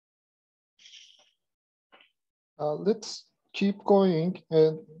Let's keep going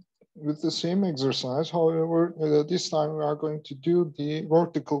with the same exercise. However, this time we are going to do the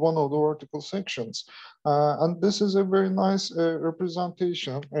vertical, one of the vertical sections. And this is a very nice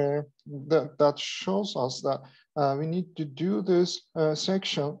representation that shows us that we need to do this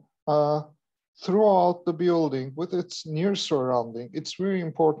section throughout the building with its near surrounding. It's very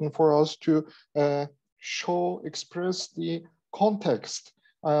important for us to express the context,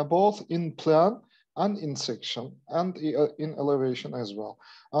 both in plan and in section and in elevation as well.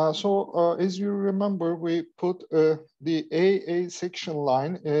 As you remember, we put the AA section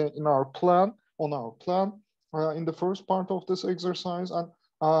line in our plan, on our plan, in the first part of this exercise. And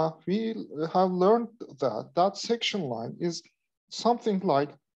we have learned that that section line is something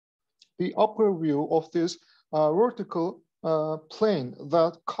like the upper view of this vertical plane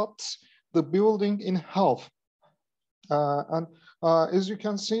that cuts the building in half. As you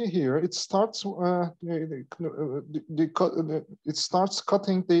can see here, it starts it starts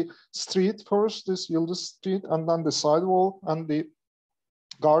cutting the street first, this Yıldız Street, and then the sidewall and the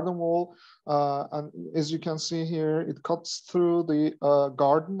garden wall. And as you can see here, it cuts through the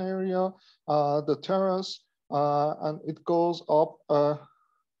garden area, the terrace, and it goes up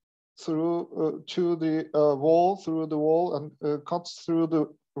through to the wall, and cuts through the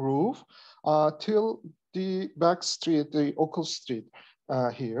roof till the back street, the Okul Street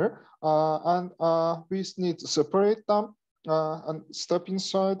here. We need to separate them and step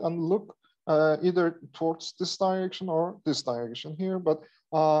inside and look either towards this direction or this direction here. But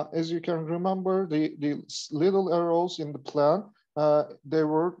as you can remember, the little arrows in the plan, they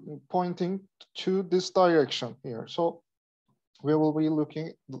were pointing to this direction here. So we will be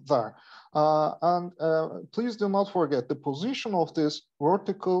looking there. Please do not forget the position of this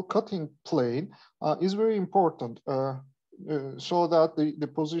vertical cutting plane is very important, so that the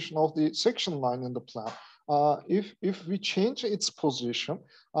position of the section line in the plan, if we change its position,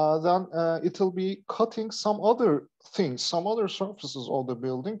 then it will be cutting some other things, some other surfaces of the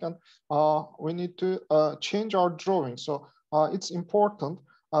building, and we need to change our drawing. So it's important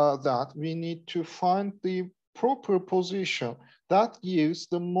that we need to find the proper position that gives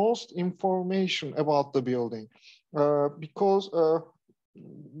the most information about the building, because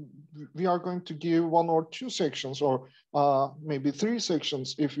we are going to give one or two sections, or maybe three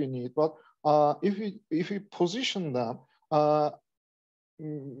sections if we need. But if we position them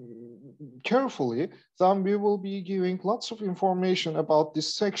carefully, then we will be giving lots of information about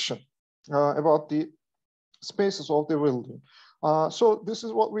this section, about the spaces of the building. So this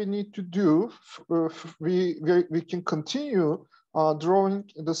is what we need to do. We can continue drawing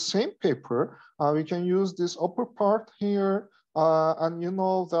the same paper. We can use this upper part here, and you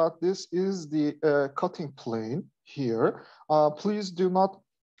know that this is the cutting plane here. Please do not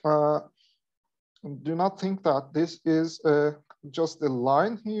think that this is just a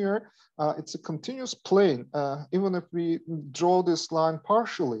line here. It's a continuous plane, even if we draw this line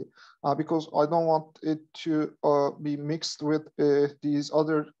partially, because I don't want it to be mixed with these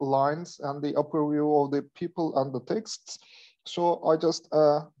other lines and the upper view of the people and the texts. So I just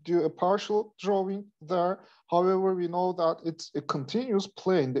do a partial drawing there. However, we know that it's a continuous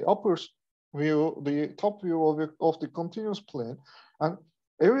plane, the upper view, the top view of the continuous plane. And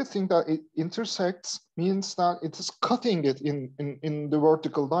everything that it intersects means that it is cutting it in the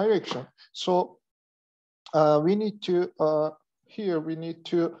vertical direction. So we need to, here we need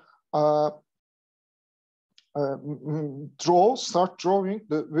to start drawing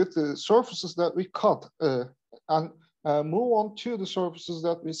with the surfaces that we cut, and move on to the surfaces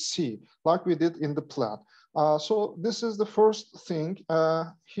that we see, like we did in the plan. So this is the first thing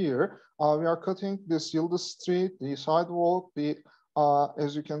here. We are cutting this Yıldız Street, the sidewalk, the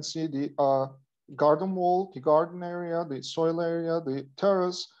as you can see, the garden wall, the garden area, the soil area, the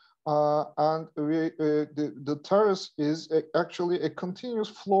terrace, and the terrace is actually a continuous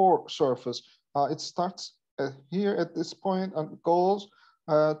floor surface. It starts here at this point and goes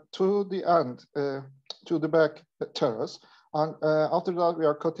to the end, to the back terrace. And after that, we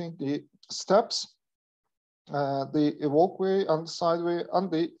are cutting the steps, the walkway and sideway,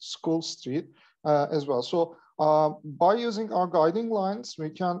 and the school street as well. So by using our guiding lines, we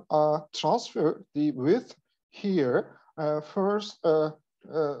can transfer the width here. First,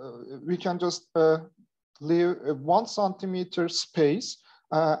 we can just leave a 1 centimeter space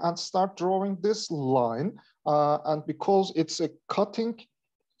and start drawing this line. And because it's a cutting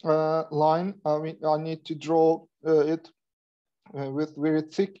line, I need to draw it with very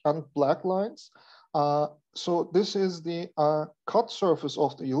thick and black lines. So this is the cut surface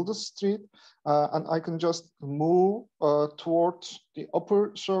of the Yıldız Street, and I can just move towards the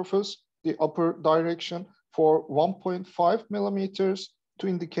upper surface, the upper direction, for 1.5 millimeters to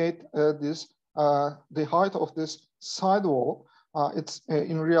indicate the height of this sidewall.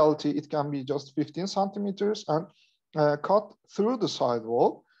 In reality, it can be just 15 centimeters and cut through the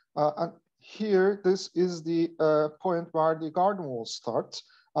sidewall. And here, this is the point where the garden wall starts.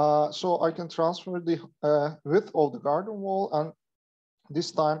 So I can transfer the width of the garden wall, and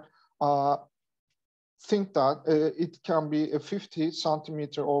this time think that it can be a 50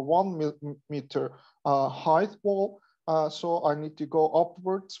 centimeter or 1 meter height wall. So I need to go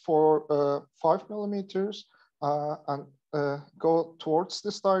upwards for 5 millimeters and go towards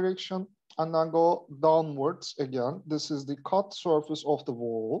this direction, and then go downwards again. This is the cut surface of the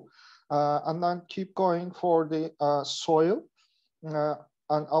wall. And then keep going for the soil.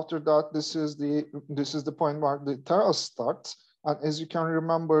 And after that, this is the point where the terrace starts. And as you can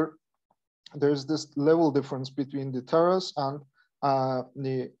remember, there's this level difference between the terrace and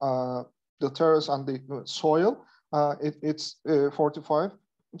the terrace and the soil. It's 45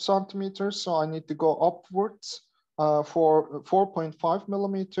 centimeters, so I need to go upwards for 4.5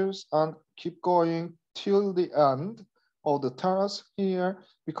 millimeters and keep going till the end of the terrace here,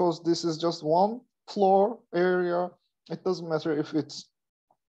 because this is just one floor area. It doesn't matter if it's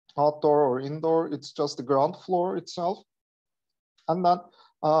outdoor or indoor, it's just the ground floor itself. And then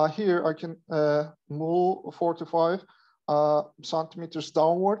here I can move 45 centimeters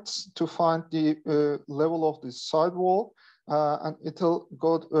downwards to find the level of the sidewall, and it'll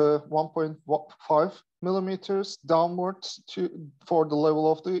go 1.5 millimeters downwards for the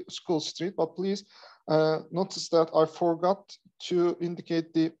level of the school street. But please notice that I forgot to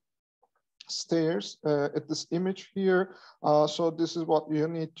indicate the stairs at this image here. So this is what you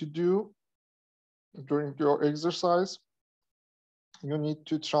need to do during your exercise. You need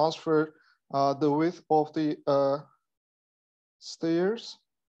to transfer the width of the stairs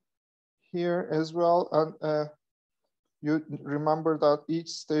here as well. And you remember that each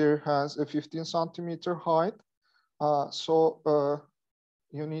stair has a 15 centimeter height. So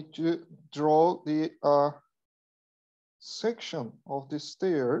you need to draw the section of the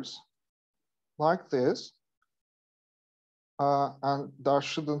stairs like this. And there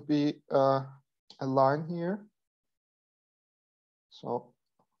shouldn't be a line here. So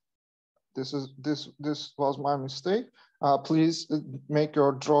this was my mistake. Please make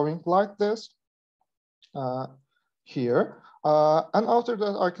your drawing like this here. And after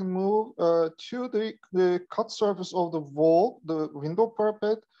that, I can move to the cut surface of the wall, the window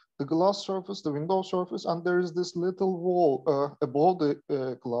parapet, the glass surface, the window surface, and there is this little wall above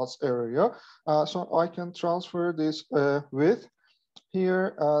the glass area. So I can transfer this width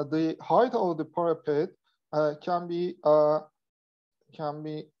here. The height of the parapet can be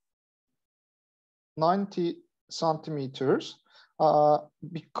 90 centimeters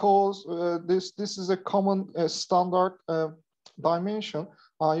because this is a common standard dimension.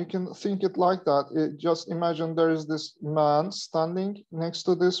 You can think it like that. Just imagine there is this man standing next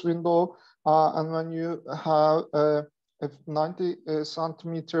to this window, and when you have a 90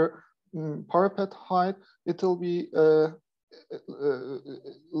 centimeter parapet height, it will be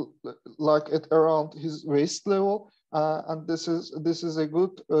like at around his waist level. And this is a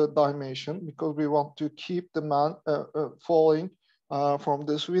good dimension because we want to keep the man falling from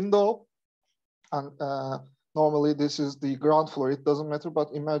this window. And normally this is the ground floor. It doesn't matter,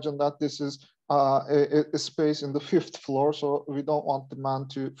 but imagine that this is a space in the 5th floor. So we don't want the man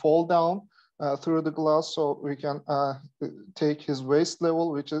to fall down through the glass. So we can take his waist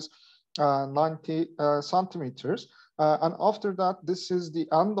level, which is 90 centimeters. And after that, this is the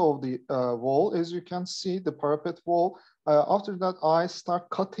end of the wall. As you can see, the parapet wall. After that, I start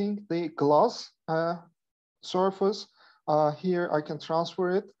cutting the glass surface. Here I can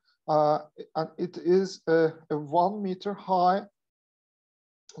transfer it. And it is a 1 meter high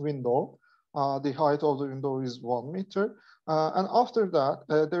window. The height of the window is 1 meter. And after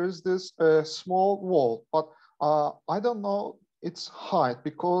that, there is this small wall, but I don't know its height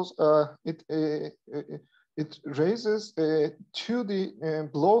because it raises to the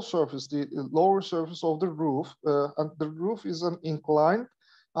below surface, the lower surface of the roof, and the roof is an inclined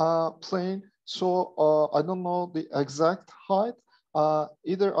plane. So I don't know the exact height.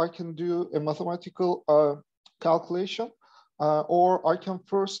 Either I can do a mathematical calculation, or I can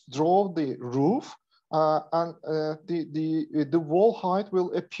first draw the roof, and the wall height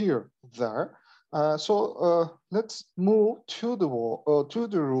will appear there. So let's move to the wall, to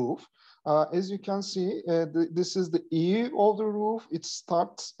the roof. As you can see, this is the eave of the roof. It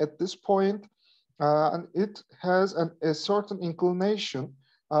starts at this point, and it has a certain inclination.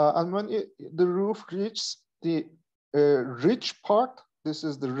 And when the roof reaches the ridge part, this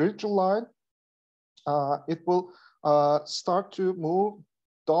is the ridge line, it will start to move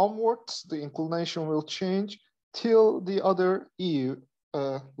downwards. The inclination will change till the other EU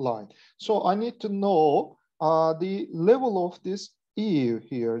line. So I need to know the level of this EU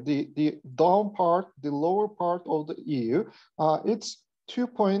here, the down part, the lower part of the EU. It's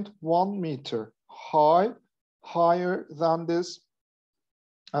 2.1 meter high, higher than this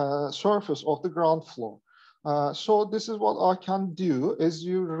surface of the ground floor. So this is what I can do. As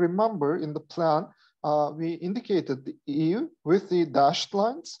you remember in the plan, we indicated the EU with the dashed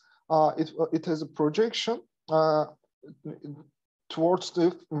lines. It has a projection towards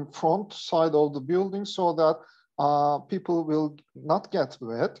the front side of the building so that people will not get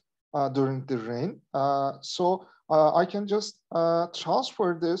wet during the rain. So I can just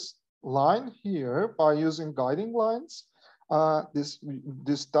transfer this line here by using guiding lines,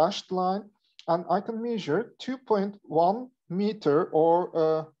 this dashed line, and I can measure 2.1 meter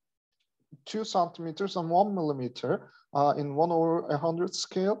or 2 centimeters and 1 millimeter in 1/100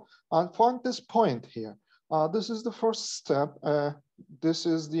 scale and find this point here. This is the first step. This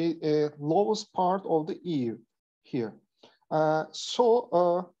is the lowest part of the EU here.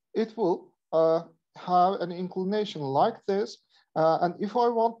 So it will have an inclination like this. And if I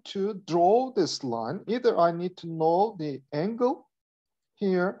want to draw this line, either I need to know the angle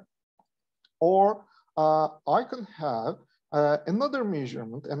here, or I can have another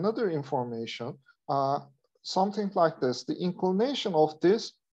measurement, another information, something like this. The inclination of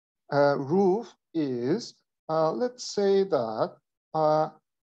this roof is, let's say that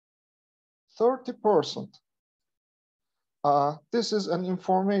 30%. This is an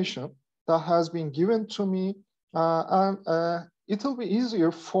information that has been given to me, and it will be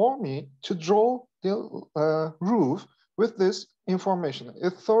easier for me to draw the roof with this information, a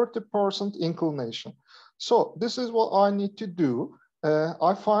 30% inclination. So this is what I need to do.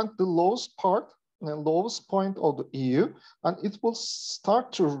 I find the lowest part, the lowest point of the EU, and it will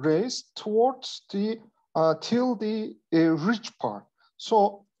start to raise towards the till the ridge part.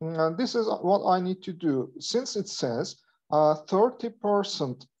 So this is what I need to do. Since it says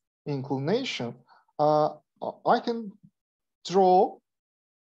 30% inclination, I can draw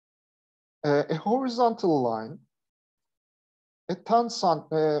a horizontal line, a 10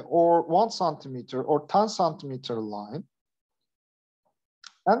 or 1 centimeter or 10 centimeter line,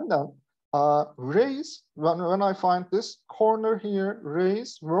 and then raise, when I find this corner here,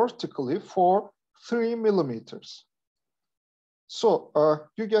 raise vertically for 3 millimeters. So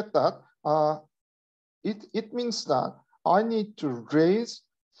you get that. It means that I need to raise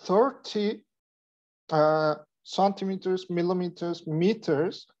 30 centimeters, millimeters,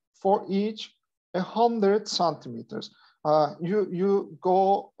 meters for each 100 centimeters. You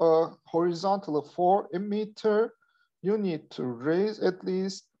go horizontally for a meter, you need to raise at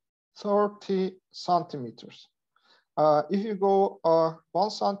least 30 centimeters. If you go 1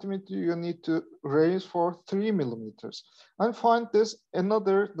 centimeter, you need to raise for 3 millimeters. And find this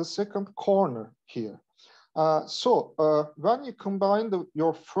the second corner here. So when you combine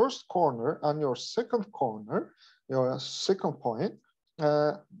your first corner and your second corner, your second point,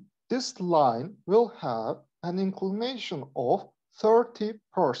 this line will have an inclination of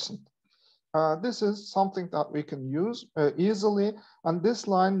 30%. This is something that we can use easily, and this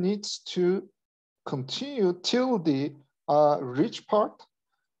line needs to continue till the ridge part,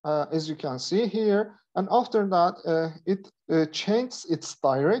 as you can see here, and after that it changes its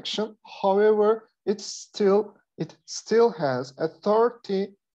direction. However, it still has a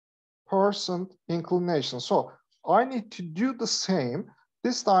 30% inclination. So I need to do the same.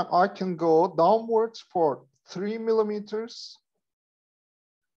 This time I can go downwards for 3 millimeters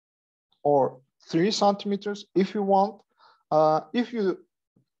or 3 centimeters if you want. If you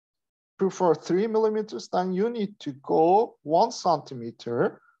prefer 3 millimeters, then you need to go 1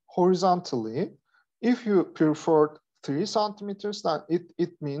 centimeter horizontally. If you prefer 3 centimeters, then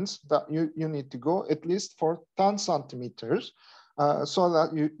it means that you need to go at least for 10 centimeters so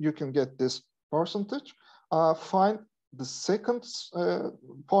that you can get this percentage. Find the second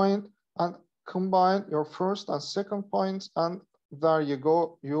point and combine your first and second points, and there you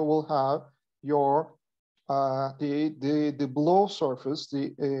go. You will have your the below surface,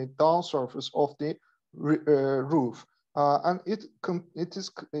 the down surface of the roof, and it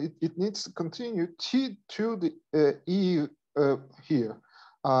needs to continue to the EU here.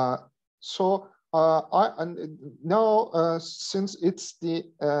 So now since it's the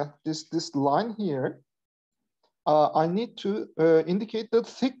this line here, I need to indicate the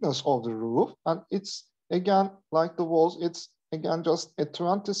thickness of the roof, and it's again like the walls. It's again just a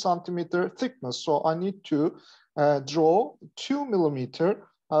 20 centimeter thickness. So I need to draw 2 millimeter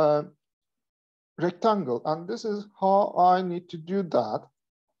rectangle. And this is how I need to do that.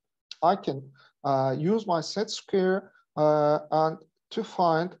 I can use my set square and to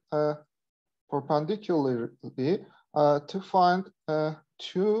find perpendicularly to find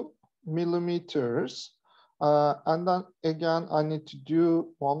 2 millimeters. And then again, I need to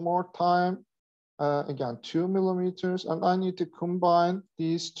do one more time. Again, 2 millimeters, and I need to combine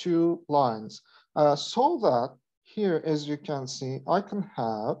these two lines so that here, as you can see, I can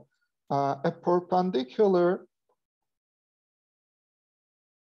have a perpendicular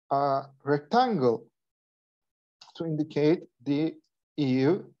rectangle to indicate the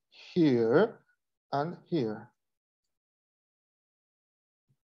eave here and here.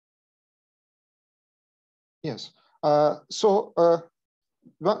 Yes.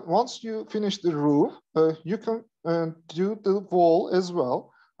 Once you finish the roof, you can do the wall as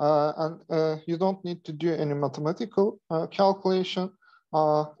well. And you don't need to do any mathematical calculation.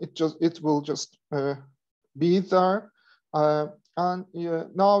 It will just be there. And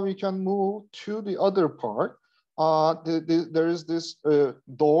now we can move to the other part. There is this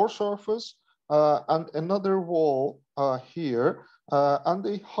door surface and another wall here. And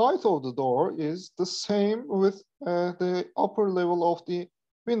the height of the door is the same with the upper level of the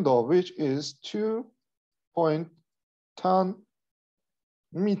window, which is 2.10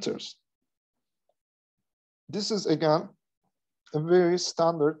 meters. This is again a very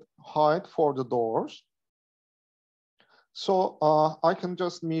standard height for the doors. So I can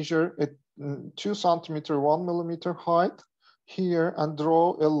just measure a 2 centimeter, 1 millimeter height here and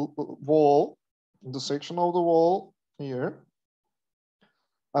draw a wall, the section of the wall here.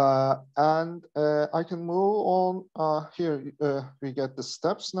 And I can move on here. We get the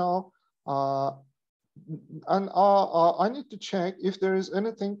steps now. And I need to check if there is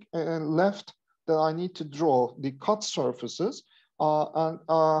anything left that I need to draw, the cut surfaces. And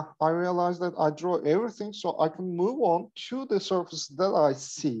I realize that I draw everything, so I can move on to the surface that I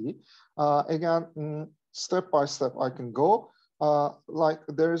see. Again, step by step, I can go. Like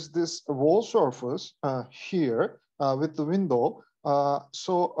there's this wall surface here with the window.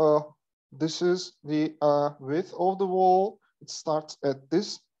 This is the width of the wall. It starts at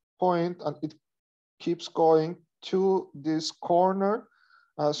this point and it keeps going to this corner.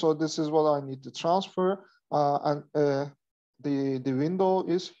 So this is what I need to transfer. The window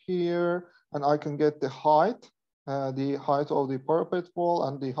is here, and I can get the height of the parapet wall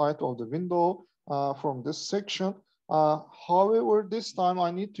and the height of the window from this section. However, this time I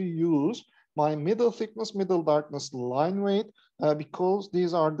need to use my middle thickness, middle darkness line weight because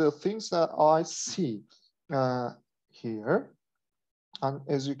these are the things that I see here. And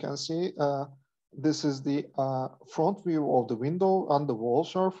as you can see, this is the front view of the window and the wall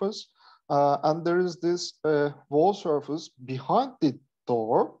surface. And there is this wall surface behind the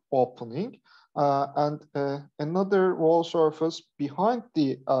door opening and another wall surface behind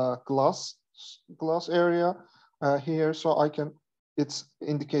the glass area here. So I can, it's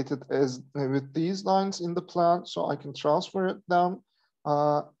indicated as with these lines in the plan, so I can transfer it down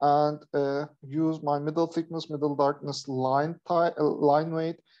and use my middle thickness, middle darkness line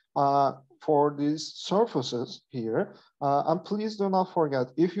weight for these surfaces here. And please do not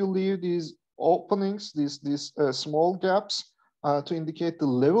forget, if you leave these openings, these small gaps to indicate the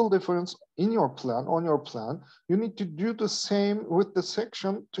level difference in your plan, on your plan, you need to do the same with the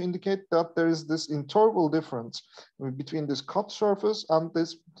section to indicate that there is this interval difference between this cut surface and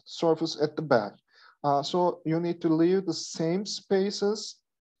this surface at the back. So you need to leave the same spaces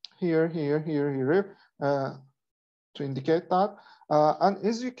here, to indicate that. And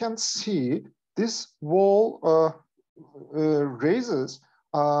as you can see, this wall raises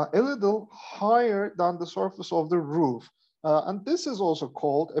a little higher than the surface of the roof. And this is also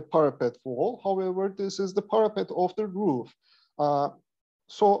called a parapet wall. However, this is the parapet of the roof.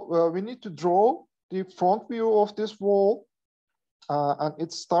 So we need to draw the front view of this wall. And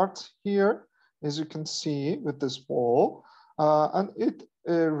it starts here, as you can see, with this wall. And it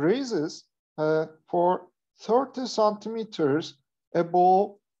raises for 30 centimeters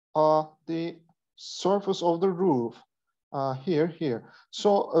above the surface of the roof here.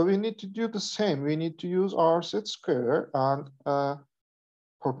 So we need to do the same. We need to use our set square and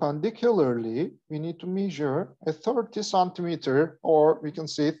perpendicularly, we need to measure a 30 centimeter, or we can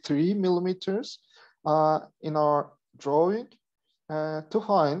say 3 millimeters in our drawing to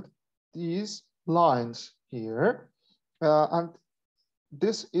find these lines here. And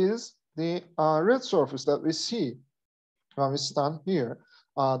this is the red surface that we see when we stand here,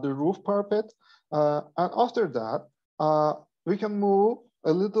 the roof parapet. And after that, we can move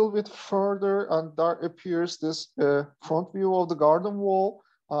a little bit further and there appears this front view of the garden wall.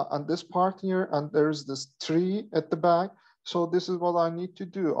 and this part here, and there's this tree at the back. So this is what I need to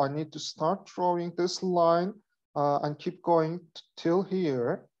do. I need to start drawing this line and keep going till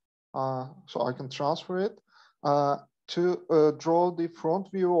here. So I can transfer it to draw the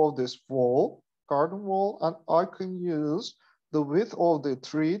front view of this wall, garden wall, and I can use the width of the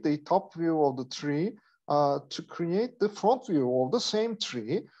tree, the top view of the tree, to create the front view of the same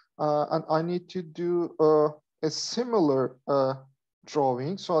tree. And I need to do a similar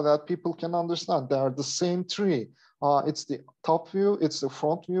drawing so that people can understand they are the same tree. It's the top view, it's the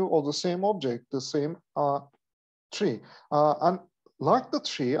front view of the same object, the same tree. And like the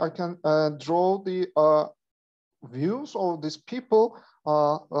tree, I can draw the views of these people,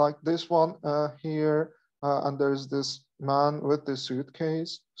 like this one here, and there's this man with the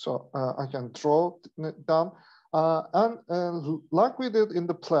suitcase. So I can draw them. And like we did in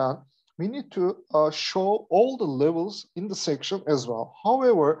the plan, we need to show all the levels in the section as well.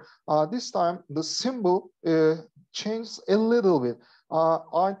 However, this time the symbol changed a little bit.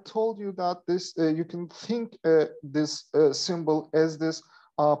 I told you that this you can think this symbol as this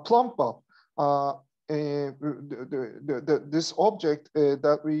plump up. This object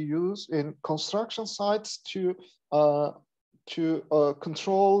that we use in construction sites to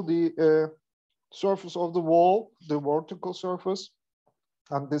control the surface of the wall, the vertical surface.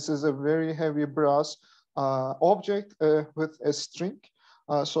 And this is a very heavy brass object with a string.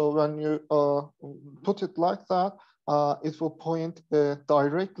 So when you put it like that, it will point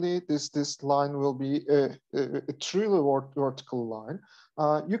directly. This line will be a truly vertical line.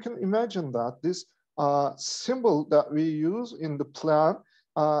 You can imagine that this symbol that we use in the plan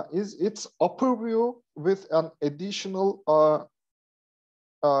is its upper view with an additional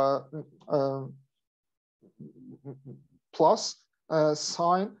plus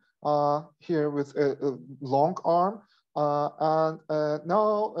sign here with a long arm. And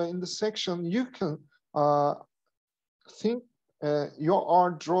now in the section, you can think you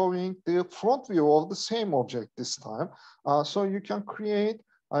are drawing the front view of the same object this time. So you can create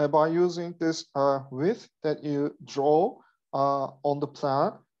by using this width that you draw on the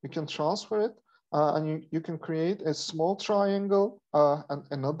plan, you can transfer it and you can create a small triangle and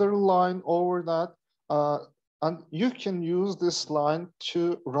another line over that. And you can use this line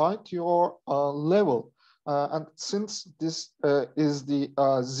to write your level. And since this is the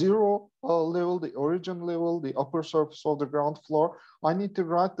zero level, the origin level, the upper surface of the ground floor, I need to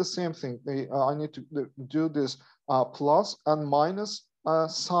write the same thing. I need to do this plus and minus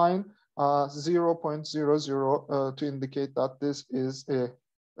sign 0.00 to indicate that this is the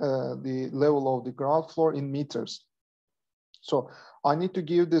level of the ground floor in meters. So I need to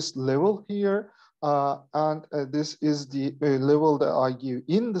give this level here. And this is the level that I give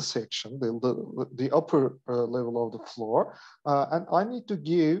in the section, the upper level of the floor. And I need to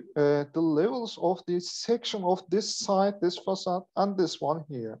give the levels of this section of this side, this facade, and this one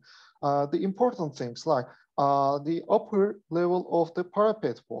here. The important things like the upper level of the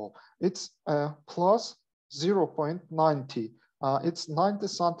parapet wall, it's plus 0.90. It's 90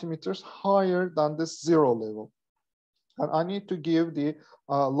 centimeters higher than this zero level. And I need to give the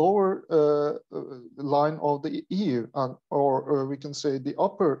lower line of the eave, or we can say the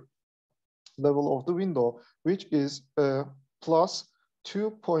upper level of the window, which is plus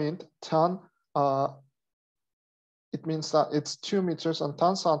 2.10. It means that it's 2 meters and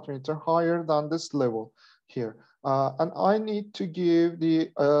 10 centimeters higher than this level here. And I need to give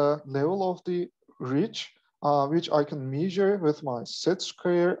the level of the ridge, which I can measure with my set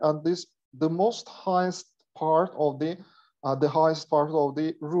square, and this the most highest part of the highest part of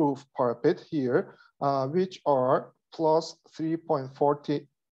the roof parapet here, which are plus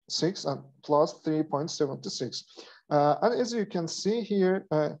 3.46 and plus 3.76. And as you can see here,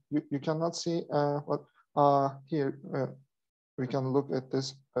 you cannot see what here. We can look at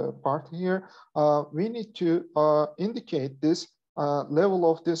this part here. We need to indicate this level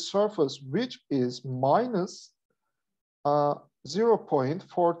of this surface, which is minus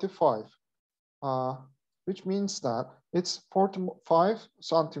 0.45. Which means that it's 45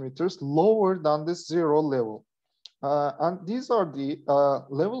 centimeters lower than this zero level. And these are the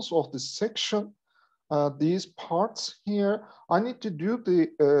levels of the section. These parts here, I need to do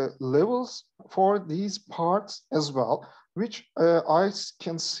the levels for these parts as well, which I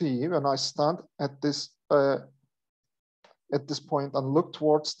can see when I stand at this point and look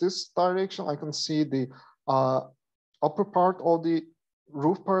towards this direction. I can see the upper part of the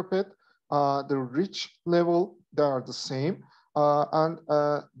roof parapet, the ridge level, they are the same. And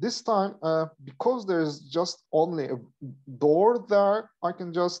this time, because there's just only a door there, I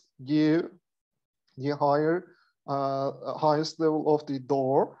can just give the higher highest level of the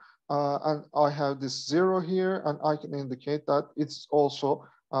door. And I have this 0 here, and I can indicate that it's also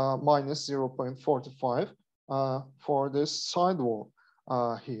minus 0.45 for this sidewall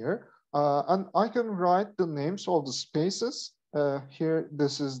here. And I can write the names of the spaces. Here,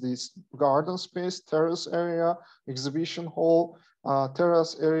 this is the garden space, terrace area, exhibition hall,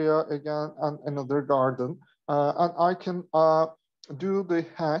 terrace area again, and another garden. And I can do the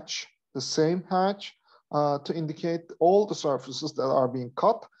hatch, the same hatch, to indicate all the surfaces that are being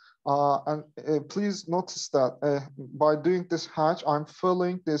cut. And please notice that by doing this hatch, I'm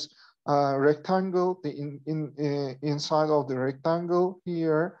filling this rectangle, the inside of the rectangle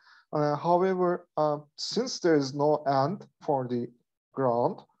here. However, since there is no end for the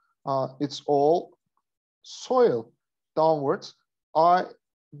ground, it's all soil downwards. I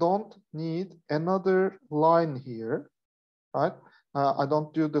don't need another line here, right? I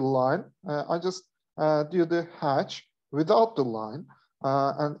don't do the line. I just do the hatch without the line.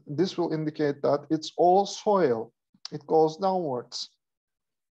 And this will indicate that it's all soil. It goes downwards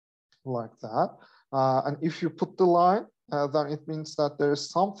like that. And if you put the line, then it means that there is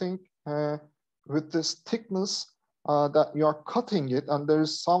something with this thickness that you are cutting it, and there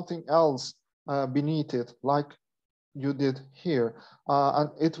is something else beneath it, like you did here, and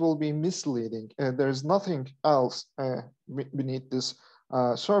it will be misleading. There is nothing else beneath this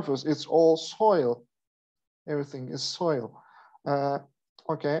surface. It's all soil. Everything is soil.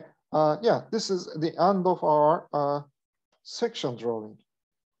 Okay. Yeah, this is the end of our section drawing.